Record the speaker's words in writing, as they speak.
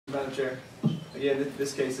Madam Chair, again,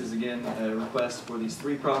 this case is again a request for these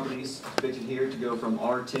three properties depicted here to go from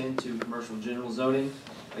R-10 to commercial general zoning.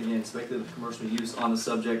 Again, speculative commercial use on the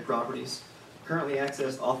subject properties. Currently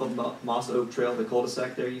accessed off of Moss Oak Trail, the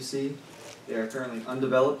cul-de-sac there you see. They are currently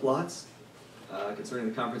undeveloped lots. Concerning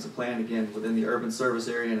the comprehensive plan, again, within the urban service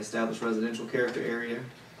area and established residential character area.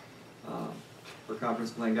 For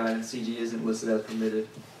comprehensive plan guidance, CG isn't listed as permitted.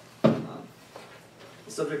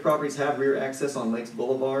 The subject properties have rear access on Lakes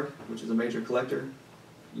Boulevard, which is a major collector.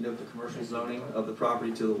 You note the commercial zoning of the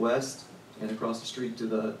property to the west and across the street to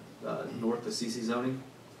the north, the CC zoning.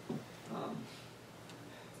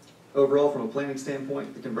 Overall, from a planning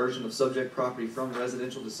standpoint, the conversion of subject property from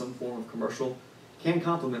residential to some form of commercial can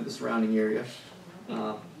complement the surrounding area.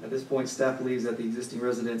 At this point, staff believes that the existing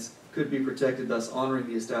residents could be protected, thus honoring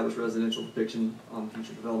the established residential depiction on the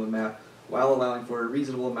future development map, while allowing for a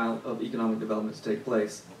reasonable amount of economic development to take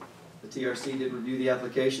place. The TRC did review the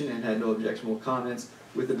application and had no objectionable comments,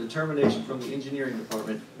 with a determination from the engineering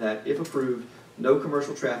department that, if approved, no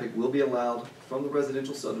commercial traffic will be allowed from the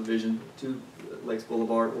residential subdivision to Lakes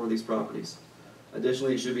Boulevard or these properties.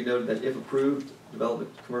 Additionally, it should be noted that if approved, development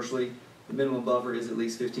commercially, the minimum buffer is at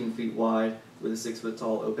least 15 feet wide with a 6-foot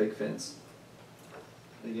tall opaque fence.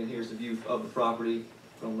 And again, here's the view of the property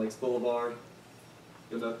from Lakes Boulevard.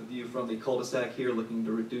 You'll note the view from the cul-de-sac here looking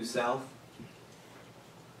to due south.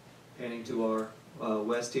 Panning to our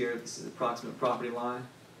west here, this is the approximate property line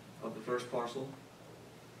of the first parcel.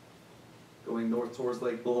 Going north towards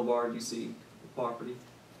Lake Boulevard, you see the property.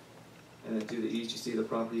 And then to the east, you see the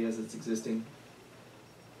property as it's existing.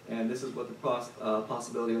 And this is what the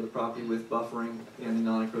possibility of the property with buffering and the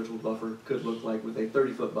non-encroachable buffer could look like with a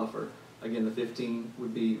 30-foot buffer. Again, the 15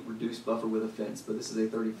 would be reduced buffer with a fence, but this is a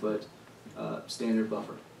 30-foot standard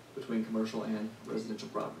buffer between commercial and residential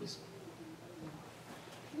properties.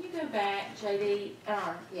 Can you go back, JD?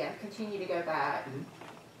 Yeah, continue to go back.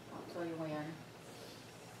 I'll tell you when.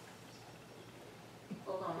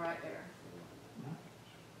 Hold on right there.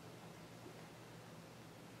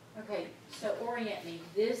 Okay, so orient me.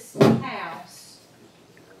 This house,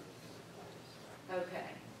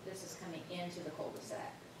 okay, this is coming into the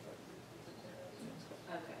cul-de-sac.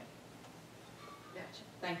 Okay, gotcha.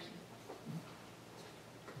 Thank you.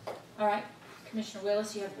 All right, Commissioner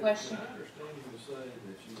Willis, you have a question? I understand you to say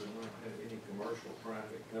that you would not have any commercial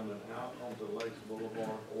traffic coming out onto Lakes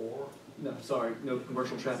Boulevard or? No, sorry, no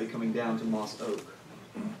commercial traffic coming down to Moss Oak.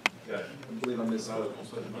 Okay. I believe I misspoke.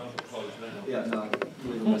 Close down. Yeah, no, I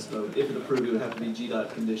believe I misspoke. If it approved, it would have to be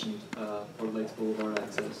GDOT conditioned for Lakes Boulevard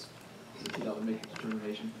access. So GDOT would make a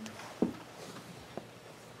determination.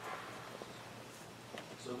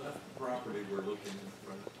 So that property we're looking at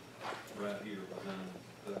right here behind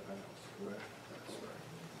that house, correct? That's right.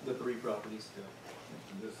 The three properties. Yeah.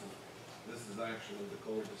 And this is actually the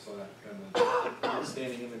cul-de-sac coming.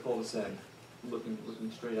 Standing in the cul-de-sac, looking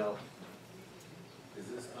straight out. Is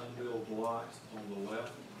this unbuilt lots on the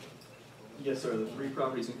left? Yes, sir. The three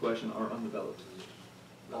properties in question are undeveloped.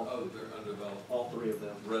 Oh, they're undeveloped. All three of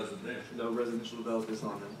them. Residential. No residential development is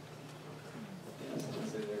on them. Yes, I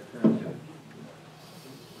say they're currently.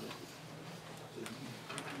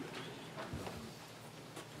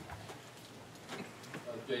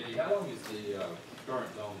 JD, how long is the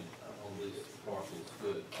current zoning on these parcels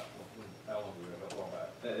good? How long ago, how far back?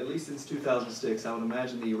 At least since 2006. I would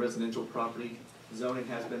imagine the residential property zoning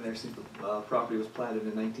has been there since the property was platted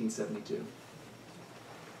in 1972.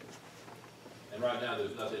 And right now,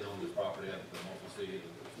 there's nothing on this property that the multi see it's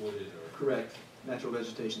wooded or? Correct. Natural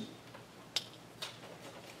vegetation.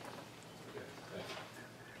 Okay, thank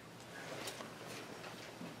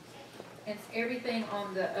you. And everything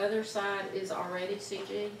on the other side is already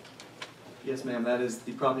CG? Yes, ma'am. That is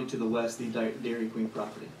the property to the west, the Dairy Queen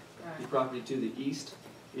property. Right. The property to the east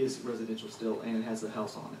is residential still, and it has a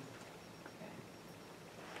house on it.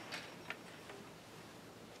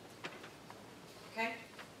 Okay.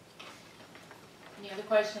 Any other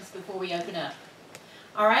questions before we open up?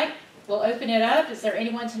 All right, we'll open it up. Is there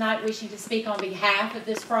anyone tonight wishing to speak on behalf of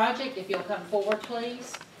this project? If you'll come forward,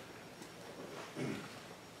 please.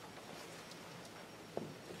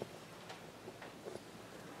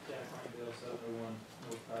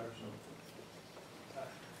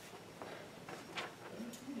 Let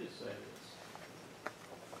me just say this.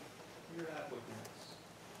 Your applicants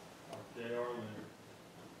are J.R. Leonard,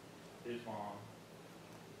 his mom,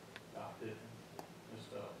 Doc Pittman, Ms.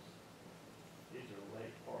 Stubbs. These are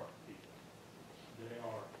Lake Park people.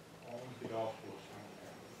 J.R. owns the golf course on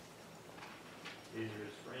there. These are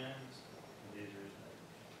his friends.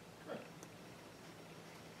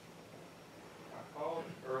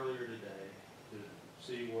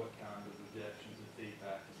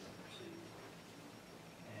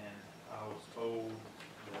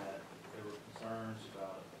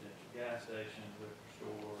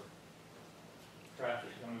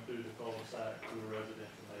 through the cul-de-sac to a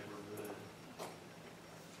residential neighborhood.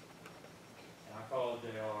 And I called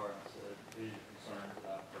JR and I said, these are concerns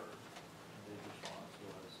that I've heard. And his response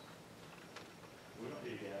was, we don't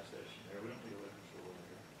need a gas station there, we don't need a liquor store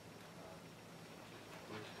there.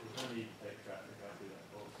 We're gonna need to take traffic out through that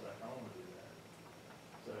cul-de-sac, I don't wanna do that.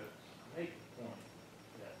 So, I make the point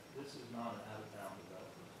that this is not an out-of-town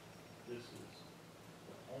developer. This is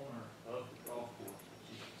the owner of the golf course that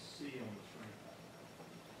you can see on the screen right now.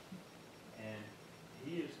 And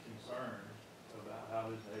he is concerned about how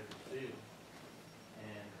his neighbors feel.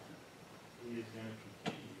 And he is gonna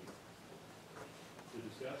continue to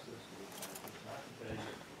discuss this with his neighbors. And I can tell you,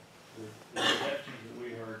 with the projections that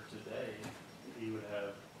we heard today, he would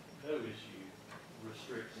have no issue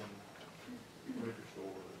restricting liquor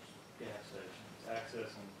stores, gas stations, access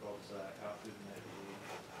on the cul-de-sac out through the neighborhood.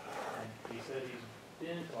 And he said he's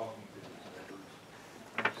been talking to his neighbors.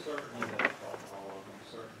 I'm certain he hasn't talked to all of them,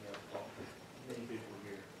 certainly he hasn't talked to many people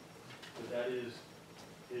here. But that is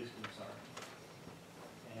his concern.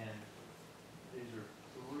 And these are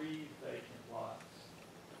 3 vacant lots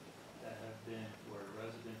that have been for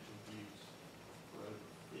residential use for over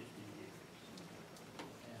 50 years.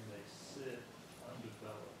 And they sit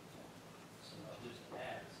undeveloped. So I just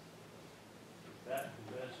ask, if that's the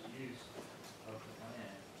best use of the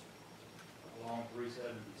land along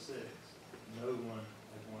 376, no one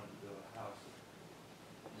has wanted to build a house.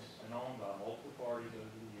 It's been owned by multiple parties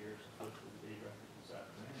over the years, supposed to be record this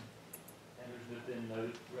afternoon. And there's been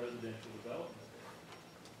no residential development there.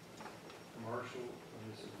 Commercial, and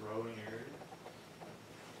this is a growing area.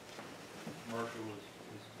 Commercial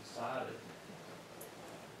is beside it.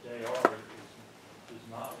 JR does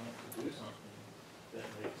not want to do something that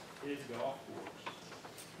makes his golf course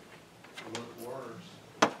look worse,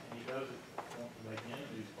 and he doesn't want to make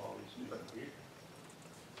enemies of all these people here.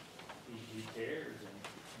 He cares, and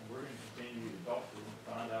we're going to continue to talk to him and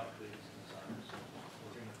find out these concerns.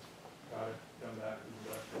 We're going to try to come back with the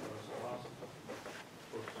best approach as possible.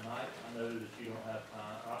 For tonight, I know that you don't have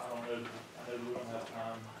time. I know that we don't have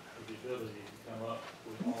time or the ability to come up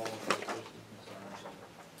with all of the list of concerns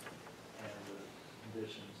and the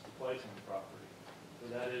conditions to place on the property,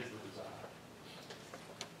 but that is the desire.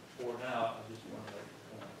 For now, I just want to make the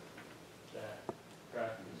point that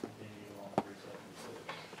traffic is continuing along 376.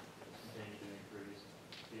 It's continuing to increase.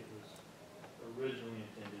 It was originally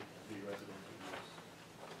intended to be residential use,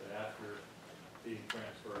 but after being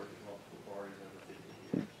transferred to multiple parties over 50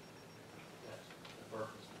 years, that's the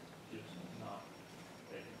purpose is just not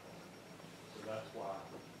taken place. So that's why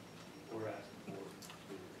we're asking for it to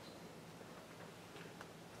be resolved.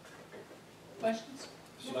 Questions?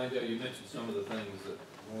 So Langdale, you mentioned some of the things that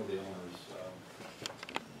one of the owners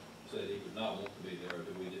said he would not want to be there, or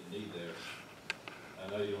that we didn't need there. I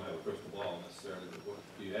know you don't have a crystal ball necessarily, but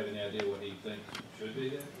do you have any idea what he thinks should be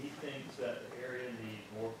there? He thinks that the area needs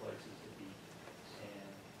more places to eat, and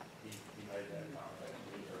he made that comment to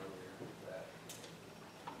me earlier, that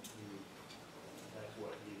that's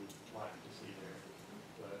what he would like to see there,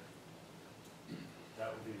 but that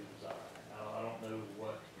would be the desire. Now, I don't know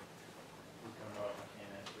what would come up, I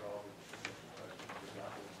can't answer all the questions, but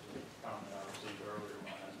that was the comment I received earlier when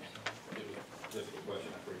I asked him. It was a difficult question,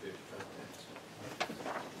 I appreciate you trying to answer.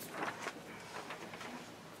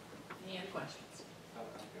 Any other questions? I've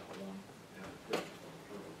got one, and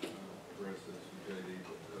address this to JD,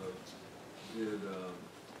 but, did,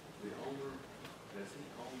 the owner, has he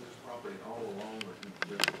owned this property all along, or he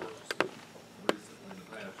just purchased it recently in the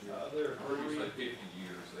past year? There are Or you say 3. 50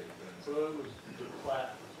 years they've been? So it was, the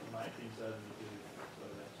plat was from 1972, so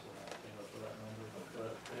that's when I came up with that number.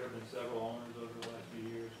 But there have been several owners over the last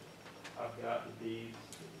few years. I've got the deeds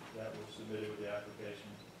that were submitted with the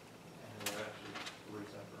application, and they're actually 3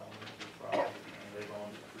 separate owners of the property, and they've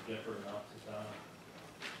owned it for different amounts of time.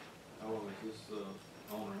 How long has this,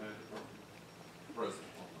 owner had the property? Present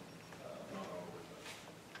owner, not always.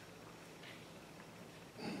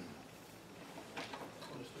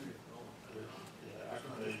 Yeah, I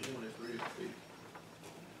can tell you,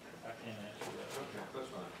 I can't answer that. Okay,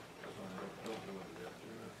 that's fine, that's fine, don't go into that,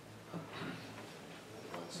 you're not.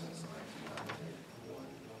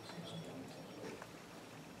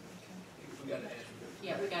 We got an answer.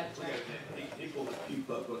 Yeah, we got it. We got it. He pulled the cube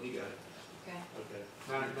up, but he got it. Okay. Okay,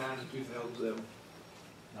 99 and 2007.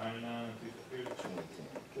 99 and 2010.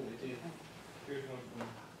 2010. Here's one from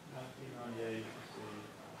 1998, let's see.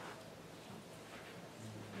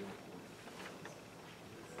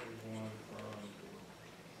 Here's one from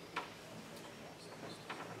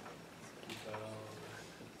 2000.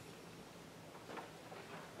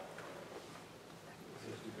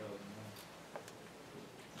 This is 2001.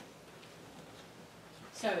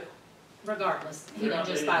 So regardless, he They're not-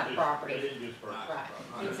 didn't just they buy didn't the property. They didn't just purchase the Right,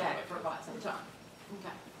 property. exactly, for quite some time.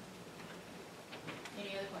 Okay.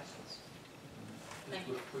 Any other questions? Thank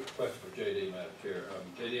you. Quick question for JD, Madam Chair.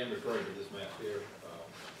 JD, I'm referring to this map here,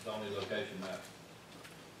 zoning location map,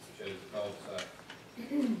 which shows the cul-de-sac.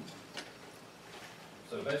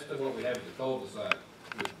 So basically what we have is a cul-de-sac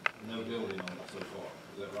with no building on it so far,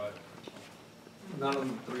 is that right? Not on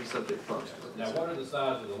the three subject parcels. Now, what are the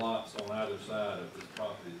size of the lots on either side of this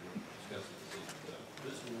property that we're discussing this evening?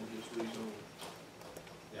 This one just rezoned.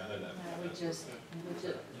 Yeah, I know that. No, we just,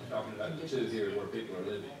 I'm talking about the two here where people are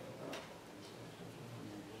living.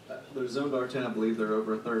 They're zoned R-10, I believe they're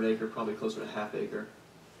over a third acre, probably closer to half acre.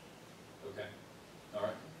 Okay, all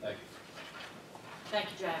right, thank you. thank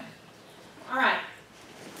you, Jack. All right.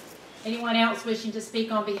 Anyone else wishing to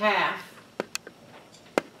speak on behalf?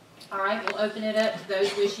 All right, we'll open it up to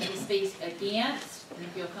those wishing to speak against. And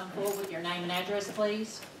if you'll come forward with your name and address,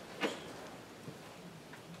 please.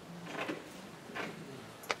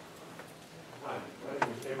 Hi, my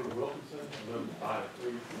name is Edward Wilkinson, I live at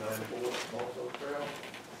 5394 Smallsville Trail,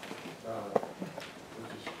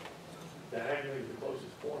 which is diagonally the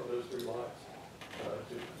closest point of those three lots.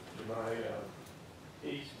 To my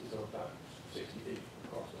east is about 60 feet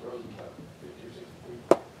across the road, about 50 or 60 feet.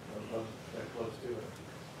 I'm that close to it.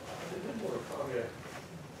 I did want to comment,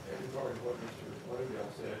 regarding what Mr.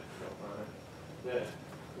 Lowndes said, if you don't mind, that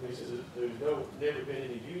when he says there's never been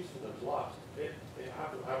any use for those lots.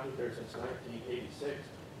 I've lived there since 1986.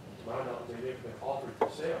 To my knowledge, they've never been offered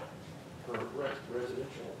for sale for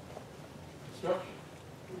residential construction,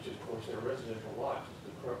 which is, of course, their residential lots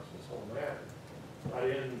is the crux of this whole matter,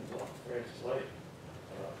 right in Francis Lake.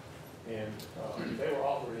 If they were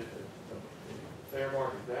offered at the fair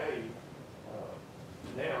market value,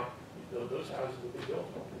 now those houses will be built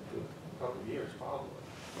in a couple of years, probably.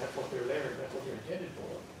 That's what they're there, that's what they're intended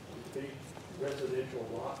for, to be residential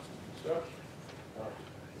lots and construction.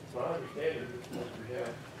 It's my understanding that we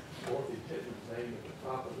have Dorothy Pittman's name at the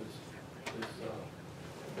top of this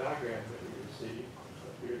diagram that we received.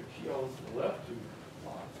 She owns the left two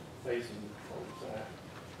lots facing the cul-de-sac,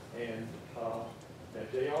 and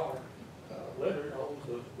that J.R. Leonard owns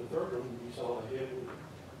the third one you saw ahead with the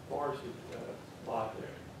forested lot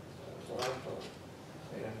there. That's what I'm told.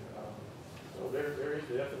 And so there is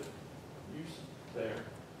definite use there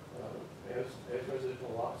as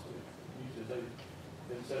residential lots, used as they've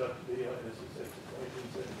been set up to be, like this is since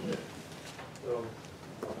 1976. So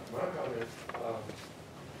my comments are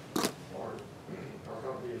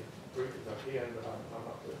going to be as brief as I can, but I'm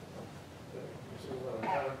not going to assume that I'm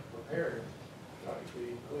kind of preparing, try to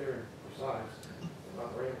be clear and precise, and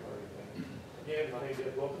not rambling or anything. Again, my name is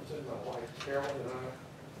Ed Wilkinson. My wife Carolyn and I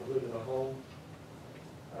live in a home,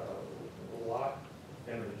 a lot,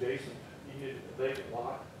 and an adjacent heated vacant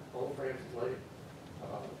lot on Francis Lake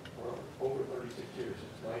for over 36 years,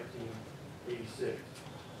 since 1986.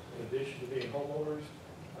 In addition to being homeowners,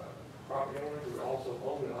 property owners, we also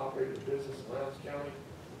own and operated a business in Lowndes County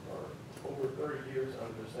for over 30 years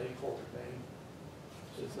under the same corporate name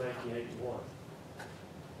since 1981.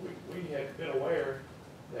 We have been aware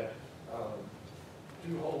that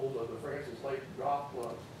two holes of the Francis Lake Golf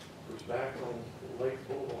Club, which backs on Lakes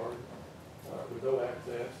Blvd, with no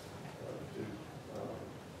access to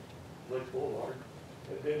Lakes Blvd,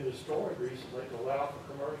 have been destroyed recently to allow for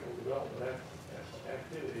commercial development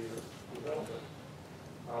activity or development.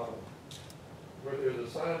 Where there's a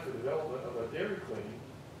sign for development of a Dairy Queen,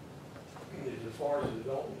 is as far as the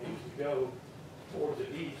development needs to go towards the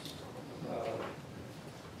east,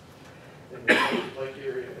 in the lake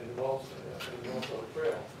area and also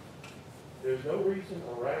trail. There's no reason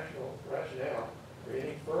or rationale for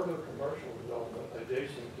any further commercial development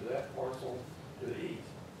adjacent to that parcel to the east.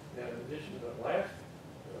 Now, in addition to the last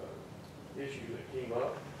issue that came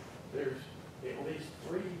up, there's at least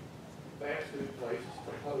 3 fast food places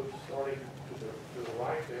proposed starting to the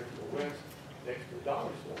right there, to the west, next to the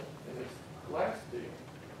dollar store. And this last deal,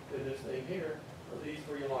 then this thing here, or these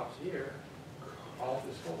 3 lots here, off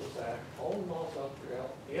this cul-de-sac, on North Trail,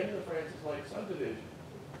 in the Francis Lake subdivision,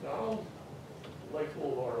 not on Lakes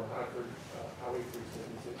Blvd on Highway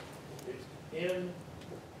 376. It's in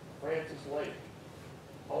Francis Lake,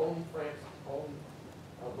 on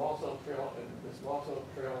Moss Oak Trail and this Moss Oak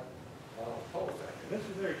Trail cul-de-sac. And this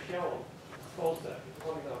is a very shallow cul-de-sac. It's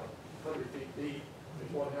only not 100 feet deep.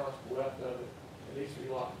 There's one house to the left of it, and these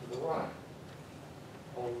 3 lots to the right.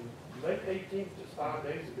 On May 18th, just 5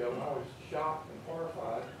 days ago, I was shocked and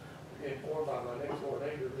horrified to be informed by my next door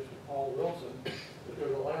neighbor, Mr. Paul Wilson, that there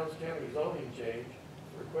was a Lowndes County zoning change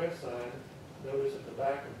request sign notice at the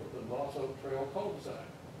back of the Moss Oak Trail cul-de-sac.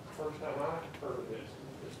 First time I heard of this.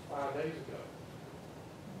 just 5 days ago.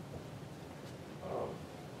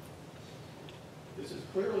 This is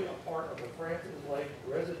clearly a part of the Francis Lake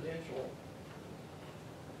residential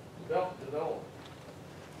development,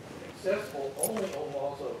 accessible only on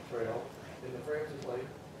Lost Oak Trail in the Francis Lake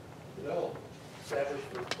development, established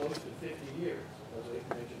for close to 50 years, as I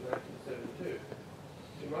mentioned, 1972.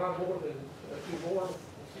 To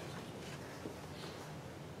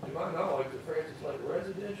my knowledge, the Francis Lake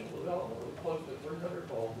residential development with close to 300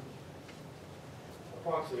 homes,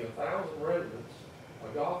 approximately 1,000 residents, a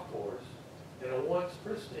golf course, and a once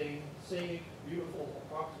pristine, scenic, beautiful,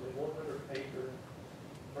 approximately 100-acre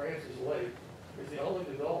Francis Lake is the only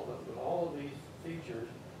development with all of these features,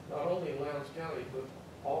 not only in Lowndes County, but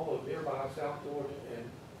all of nearby South Georgia and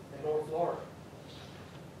North Florida.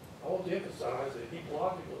 I want to emphasize the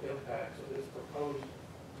ecological impacts of this proposed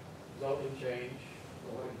zoning change.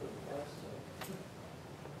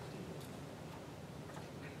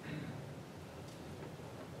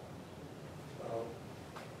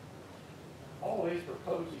 All these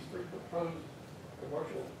three proposed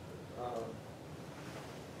commercial,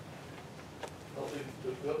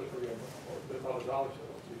 the other three of them, or the dollar store,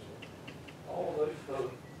 excuse me. All of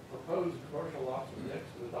those proposed commercial lots are next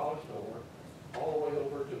to the dollar store, all the way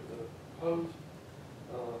over to the proposed,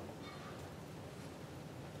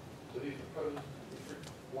 these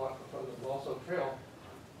lots proposed on Lost Oak Trail,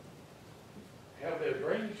 have their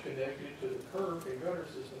drainage connected to the curb and gutter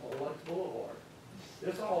system on Lakes Blvd.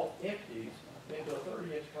 This all empties into a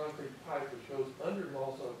 30-inch concrete pipe which goes under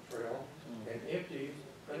Lost Oak Trail and empties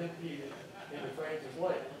unimpeded into Francis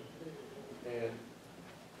Lake. And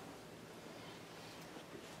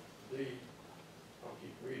I'll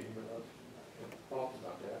keep reading, but I've thoughts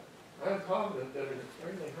about that. I'm confident that an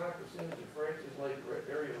extremely high percentage of Francis Lake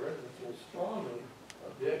area residents will strongly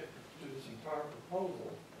object to this entire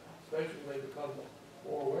proposal, especially when they become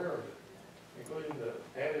more aware of it, including the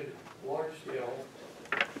added large-scale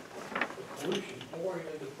pollution pouring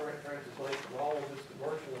into Francis Lake from all of this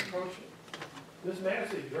commercial encroachment. This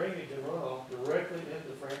massive drainage and runoff directly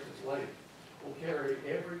into Francis Lake will carry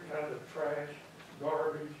every kind of trash,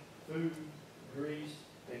 garbage, food, grease,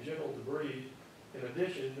 and general debris. In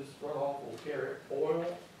addition, this runoff will carry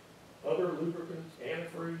oil, other lubricants,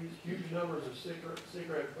 antifreeze, huge numbers of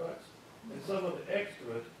cigarette butts, and some of the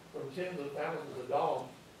excrement from tens of thousands of dollars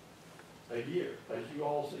a year, as you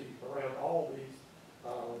all see around all these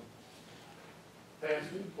fast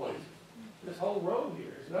food places. This whole road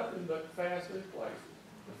here is nothing but fast food places.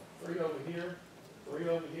 3 over here,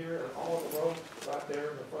 and all the roads right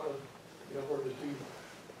there in the front of, where the two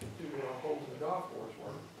holes in the golf course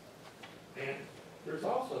were. And there's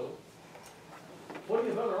also plenty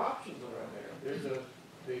of other options around there. There's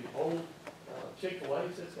the old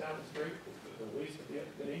Chick-fil-A sits down the street. The lease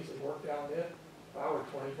that Denise had worked out in. If I were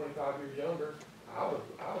 20, 25 years younger, I would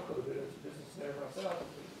put a bit of business there myself.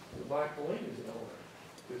 But Mike Pauline is the owner.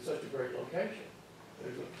 It's such a great location.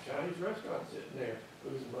 There's a Chinese restaurant sitting there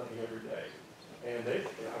losing money every day. And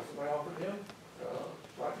somebody offered him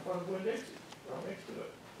right in front of Winn-Dixie, right next to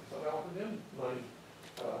it. Somebody offered him money.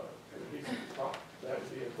 That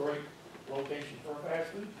would be a great location for a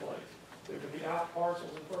fast food place. There could be out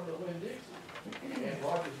parcels in front of the Winn-Dixie. And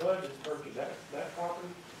Roger's budget purchased that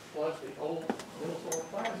property plus the old Middle Store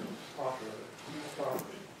Plaza property.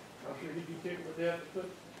 I'm sure he'd be tickled to death to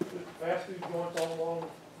put fast food joints all along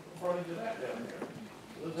the frontage of that down there.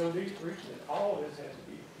 So there's no reason that all of this has to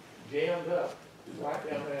be jammed up right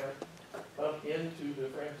down there up into the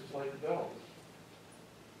Francis Lake development.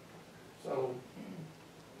 So,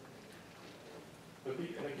 and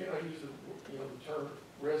again, I use the term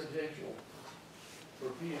residential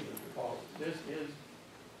repeatedly because this is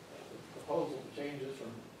a proposal to change this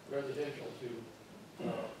from residential to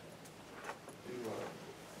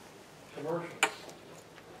commercial.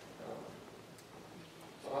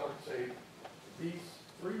 So I would say these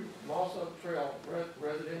 3 Lost Oak Trail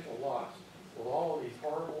residential lots with all of these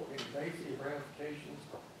horrible invasive ramifications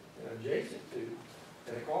and adjacent to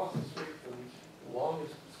and across the street from the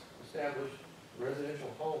longest established residential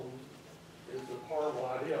homes is a horrible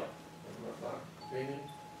idea, in my opinion.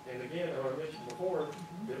 And again, as I mentioned before,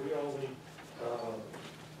 that we only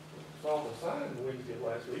saw the sign Wednesday of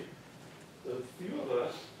last week. The few of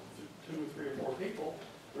us, 2 or 3 or 4 people,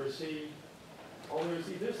 only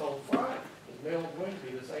received this on Friday. It was mailed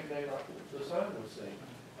Wednesday, the same day the sign was seen.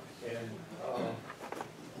 And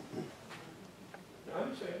I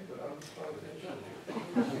understand, but I'm just trying to finish up.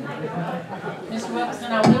 Mr.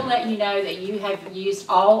 Wilkinson, I will let you know that you have used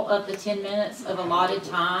all of the 10 minutes of allotted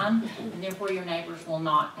time, and therefore your neighbors will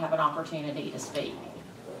not have an opportunity to speak.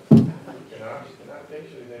 Can I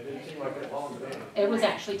finish it? It didn't seem like that long to me. It was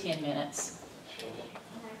actually 10 minutes.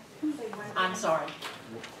 I'm sorry.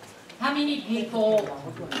 How many people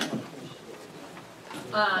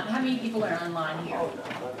are online here?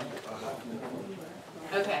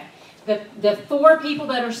 Okay. The 4 people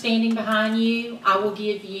that are standing behind you, I will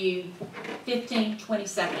give you 15, 20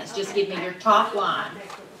 seconds. Just give me your top line.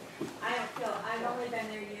 I don't feel, I've only been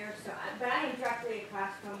there years, so, but I am directly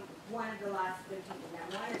across from one of the lots that are taken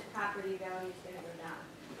down. One is property value is gonna go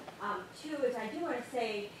down. 2 is, I do wanna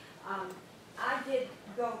say, I did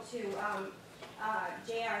go to,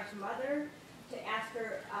 JR's mother to ask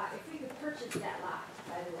her, if we could purchase that lot,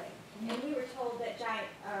 by the way. And we were told that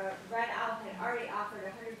Red Owl had already offered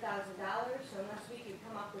 $100,000, so unless we could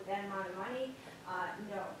come up with that amount of money,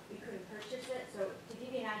 no, we couldn't purchase it. So to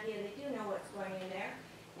give you an idea, they do know what's going in there.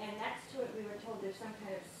 And next to it, we were told there's some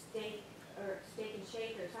kind of steak and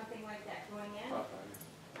shake or something like that going in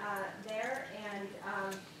there. And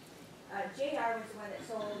JR was the one that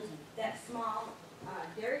sold that small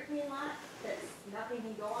Dairy Queen lot that's nothing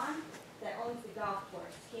can go on, that owns the golf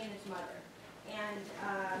course, he and his mother. And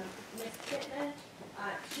Miss Pittman,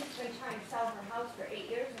 she's been trying to sell her house for 8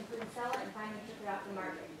 years and couldn't sell it, and finally took it off the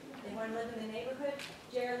market. They want to live in the neighborhood.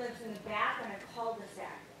 JR lives in the back on a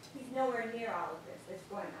cul-de-sac. He's nowhere near all of this that's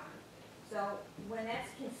going on. So when that's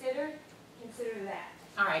consider that.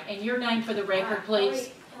 All right, and your name for the record,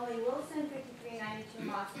 please. Kelly Wilson, 5392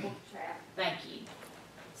 Moss Book Trail. Thank you.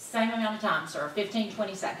 Same amount of time, sir, 15,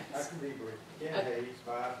 20 seconds. I can be brief. Ken Hayes,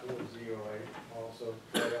 5408, also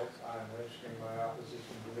trails. I am registering my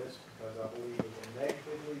opposition to this because I believe it will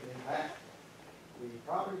negatively impact the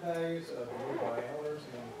property values of the nearby owners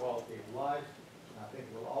and the quality of life. And I think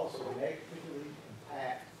it will also negatively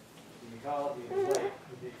impact the ecology of the lake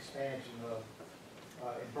with the expansion of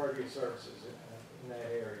impervious surfaces in that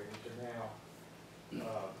area, which are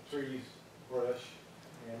now trees, brush,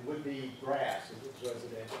 and would be grass if it's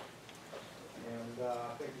residential. And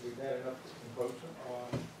I think we've had enough encroachment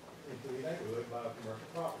into the neighborhood by commercial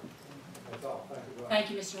property. That's all. Thank you. Thank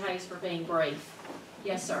you, Mr. Hayes, for being brief.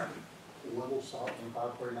 Yes, sir. Little stop in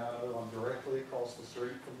 5390. I'm directly across the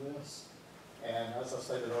street from this. And as I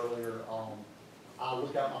stated earlier, I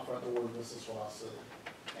look out my front door and this is what I see.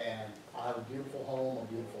 And I have a beautiful home, a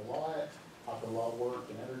beautiful lot. I put a lot of work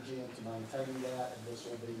and energy into maintaining that, and this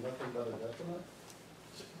will be nothing but a detriment.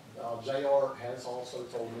 JR has also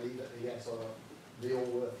told me that he has a deal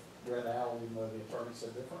with Red Owl, even though the attorney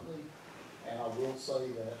said differently. And I will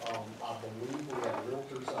say that I believe we have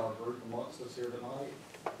realtors in our group amongst us here tonight,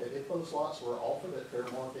 that if those lots were offered at fair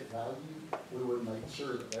market value, we would make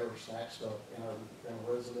sure that they were snatched up in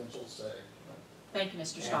a residential setting. Thank you,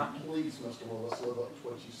 Mr. Stockton. And please, Mr. Willis, live up to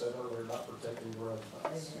what you said earlier about protecting the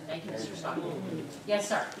residents. Thank you, Mr. Stockton. Yes,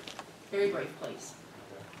 sir. Very brief, please.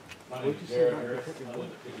 My name is Jared Harris. I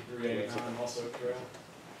live at 5389 Moss Oak Trail.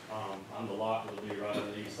 I'm the lot that will be right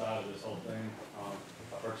on the east side of this whole thing.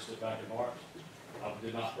 I purchased it back in March. I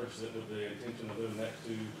did not purchase it with the intention of living next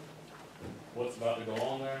to what's about to go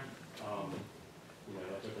on there. You know,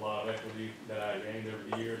 I took a lot of equity that I gained over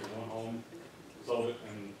the years in one home, sold it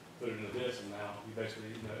and put it into this, and now you basically,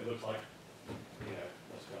 you know, it looks like, you know,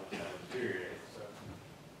 that's going to kind of deteriorate. So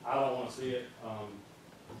I don't want to see it.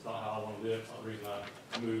 It's not how I want to live. It's not the reason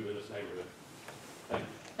I moved to this neighborhood. Thank you.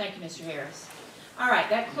 Thank you, Mr. Harris. All right,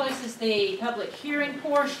 that closes the public hearing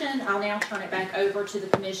portion. I'll now turn it back over to the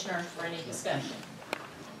commissioners for any discussion.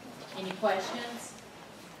 Any questions?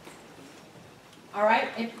 All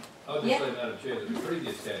right. I'll just say, Madam Chair, that the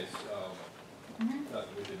previous case, not that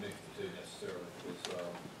we didn't mix the two necessarily, was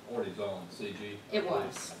already zoned CG. It was.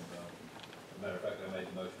 And, as a matter of fact, I made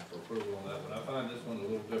the motion for approval on that one. I find this one a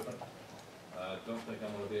little different. I don't think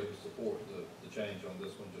I'm going to be able to support the change on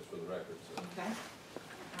this one, just for the record. So. Okay.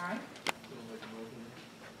 All right.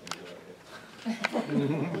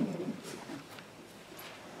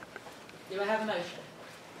 Do I have a motion?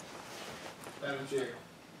 Madam Chair,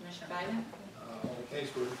 Commissioner Bailey? on the case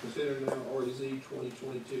we're considering now, REZ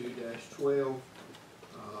 2022-12,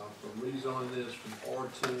 from rezoning this from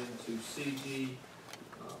R-10 to CG,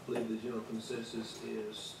 I believe the general consensus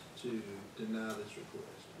is to deny this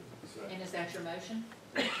request. And is that your motion?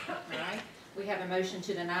 All right. We have a motion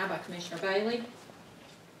to deny by Commissioner Bailey,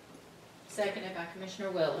 seconded by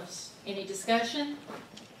Commissioner Willis. Any discussion?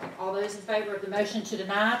 All those in favor of the motion to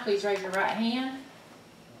deny, please raise your right hand.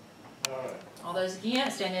 All right. All those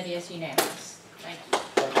against, and it is unanimous. Thank you.